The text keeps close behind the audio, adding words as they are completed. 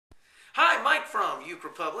from Uke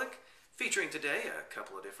Republic, featuring today a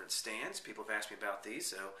couple of different stands. People have asked me about these,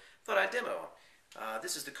 so thought I'd demo them.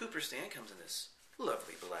 This is the Cooperstand. Comes in this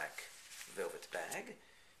lovely black velvet bag,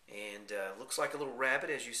 and looks like a little rabbit,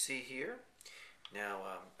 as you see here. Now,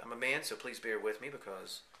 I'm a man, so please bear with me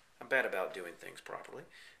because I'm bad about doing things properly.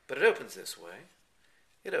 But it opens this way.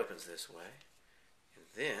 It opens this way. And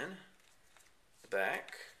then the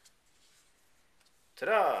back.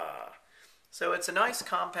 Ta-da! So it's a nice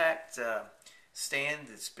compact stand.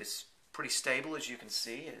 It's pretty stable, as you can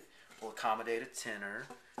see. It will accommodate a tenor,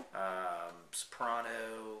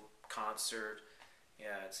 soprano, concert.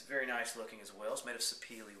 Yeah, it's very nice looking as well. It's made of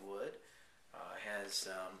sapele wood. It has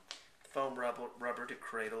foam rubber to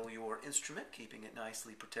cradle your instrument, keeping it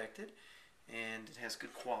nicely protected. And it has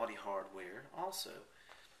good quality hardware also.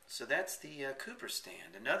 So that's the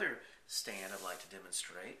Cooperstand. Another stand I'd like to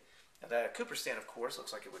demonstrate. Now that Cooperstand, of course,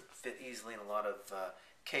 looks like it would fit easily in a lot of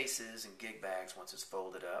cases and gig bags once it's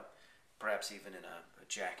folded up, perhaps even in a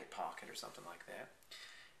jacket pocket or something like that.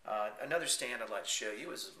 Another stand I'd like to show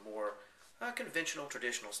you is a more conventional,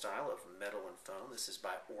 traditional style of metal and foam. This is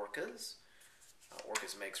by Orcas.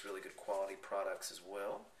 Orcas makes really good quality products as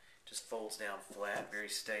well. Just folds down flat, very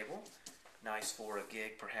stable. Nice for a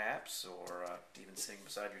gig, perhaps, or even sitting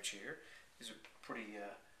beside your chair. These are pretty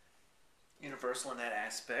universal in that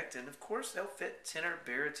aspect, and of course they'll fit tenor,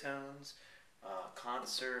 baritones,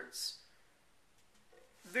 concerts,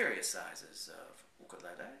 various sizes of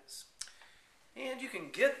ukuleles, and you can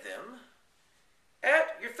get them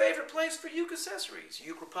at your favorite place for uke accessories,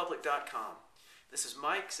 ukerepublic.com. This is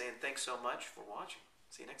Mike saying thanks so much for watching.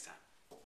 See you next time.